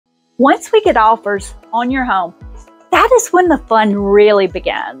Once we get offers on your home, that is when the fun really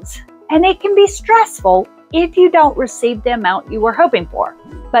begins. And it can be stressful if you don't receive the amount you were hoping for.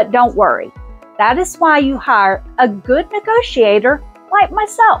 But don't worry, that is why you hire a good negotiator like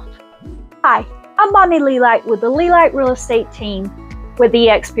myself. Hi, I'm Bonnie Lelak with the Lelak Real Estate Team with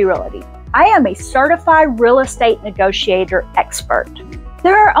EXP Realty. I am a certified real estate negotiator expert.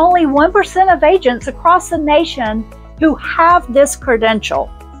 There are only 1% of agents across the nation who have this credential,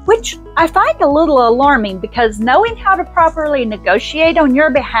 which I find a little alarming because knowing how to properly negotiate on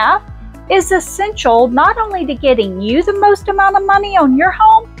your behalf is essential not only to getting you the most amount of money on your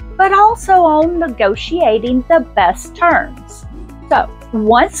home, but also on negotiating the best terms. So,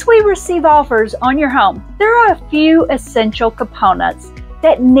 once we receive offers on your home, there are a few essential components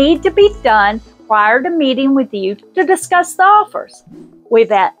that need to be done prior to meeting with you to discuss the offers. We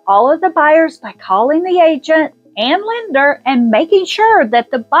vet all of the buyers by calling the agent and lender and making sure that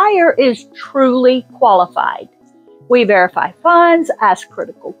the buyer is truly qualified. We verify funds, ask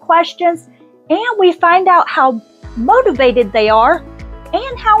critical questions, and we find out how motivated they are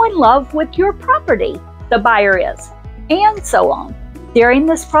and how in love with your property the buyer is, and so on. During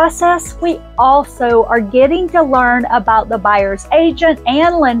this process, we also are getting to learn about the buyer's agent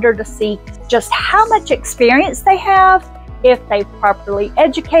and lender to see just how much experience they have, if they've properly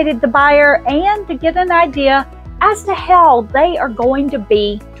educated the buyer, and to get an idea as to how they are going to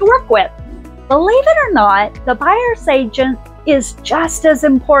be to work with. Believe it or not, the buyer's agent is just as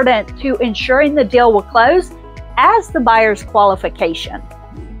important to ensuring the deal will close as the buyer's qualification.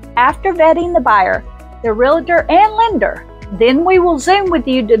 After vetting the buyer, the realtor, and lender, then we will Zoom with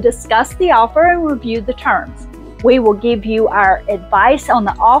you to discuss the offer and review the terms. We will give you our advice on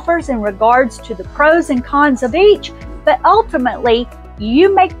the offers in regards to the pros and cons of each, but ultimately,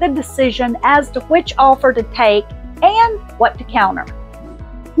 you make the decision as to which offer to take and what to counter.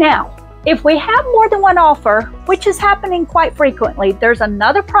 Now, if we have more than one offer, which is happening quite frequently, there's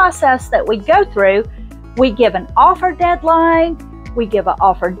another process that we go through. We give an offer deadline, we give an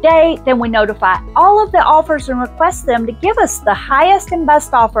offer date, then we notify all of the offers and request them to give us the highest and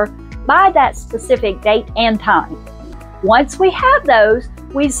best offer by that specific date and time. Once we have those,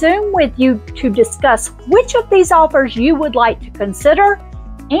 we Zoom with you to discuss which of these offers you would like to consider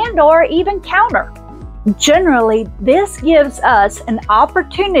and/or even counter. Generally, this gives us an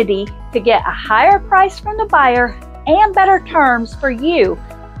opportunity to get a higher price from the buyer and better terms for you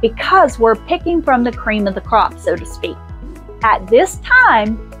because we're picking from the cream of the crop, so to speak. At this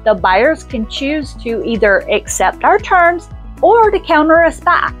time, the buyers can choose to either accept our terms or to counter us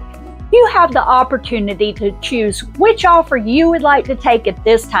back. You have the opportunity to choose which offer you would like to take at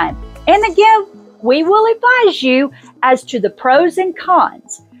this time. And again, we will advise you as to the pros and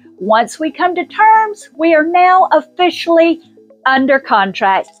cons. Once we come to terms, we are now officially under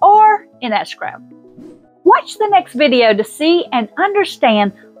contract or in escrow. Watch the next video to see and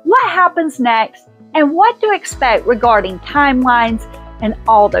understand what happens next and what to expect regarding timelines and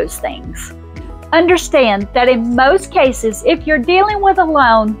all those things. Understand that in most cases, if you're dealing with a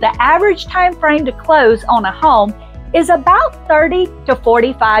loan, the average time frame to close on a home is about 30 to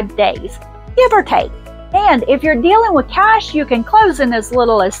 45 days, give or take. And if you're dealing with cash, you can close in as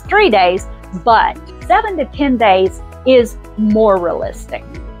little as 3 days, but 7 to 10 days is more realistic.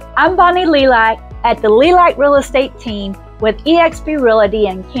 I'm Bonnie Lelak at the Lelak Real Estate Team with EXP Realty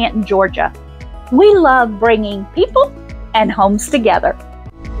in Canton, Georgia. We love bringing people and homes together.